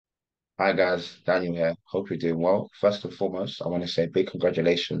Hi guys, Daniel here. Hope you're doing well. First and foremost, I want to say big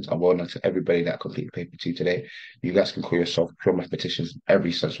congratulations and well done to everybody that completed paper two today. You guys can call yourself pure mathematicians in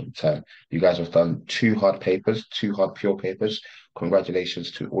every sense of the term. You guys have done two hard papers, two hard pure papers. Congratulations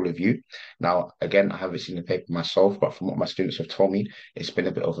to all of you. Now, again, I haven't seen the paper myself, but from what my students have told me, it's been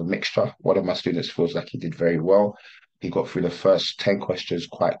a bit of a mixture. One of my students feels like he did very well. He got through the first 10 questions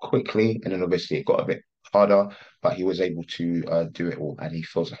quite quickly, and then obviously it got a bit harder, but he was able to do it all and he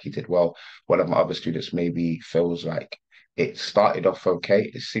feels like he did well. One of my other students maybe feels like it started off okay,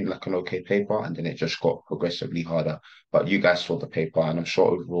 it seemed like an okay paper, and then it just got progressively harder. But you guys saw the paper, and I'm sure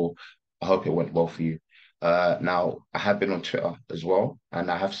overall, I hope it went well for you. Now, I have been on Twitter as well, and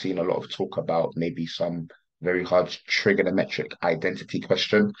I have seen a lot of talk about maybe some very hard trigonometric identity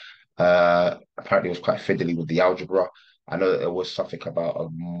question. Apparently, it was quite fiddly with the algebra. I know that there was something about a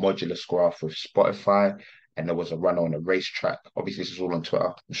modulus graph with Spotify, and there was a runner on a racetrack. Obviously, this is all on Twitter.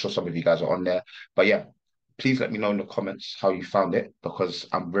 I'm sure some of you guys are on there. But yeah, please let me know in the comments how you found it because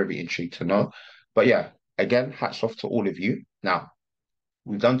I'm very intrigued to know. But yeah, again, hats off to all of you. Now,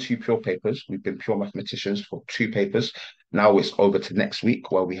 we've done two pure papers. We've been pure mathematicians for two papers. Now it's over to next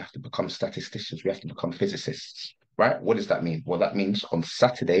week where we have to become statisticians. We have to become physicists, right? What does that mean? Well, that means on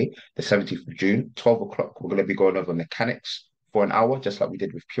Saturday, the 17th of June, 12 o'clock, we're going to be going over mechanics for an hour, just like we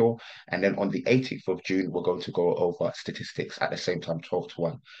did with pure. And then on the 18th of June, we're going to go over statistics at the same time, 12 to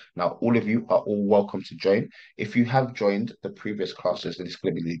 1. Now, all of you are all welcome to join. If you have joined the previous classes, then it's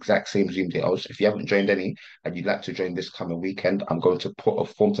going to be the exact same Zoom details. If you haven't joined any, and you'd like to join this coming weekend, I'm going to put a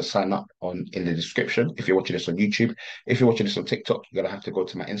form to sign up on in the description. If you're watching this on YouTube, if you're watching this on TikTok, you're gonna have to go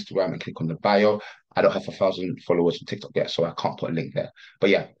to my Instagram and click on the bio. I don't have 1,000 followers on TikTok yet, so I can't put a link there. But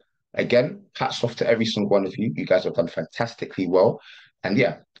yeah, again, hats off to every single one of you. You guys have done fantastically well. And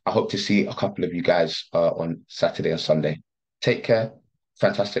yeah, I hope to see a couple of you guys on Saturday and Sunday. Take care.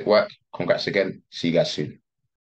 Fantastic work. Congrats again. See you guys soon.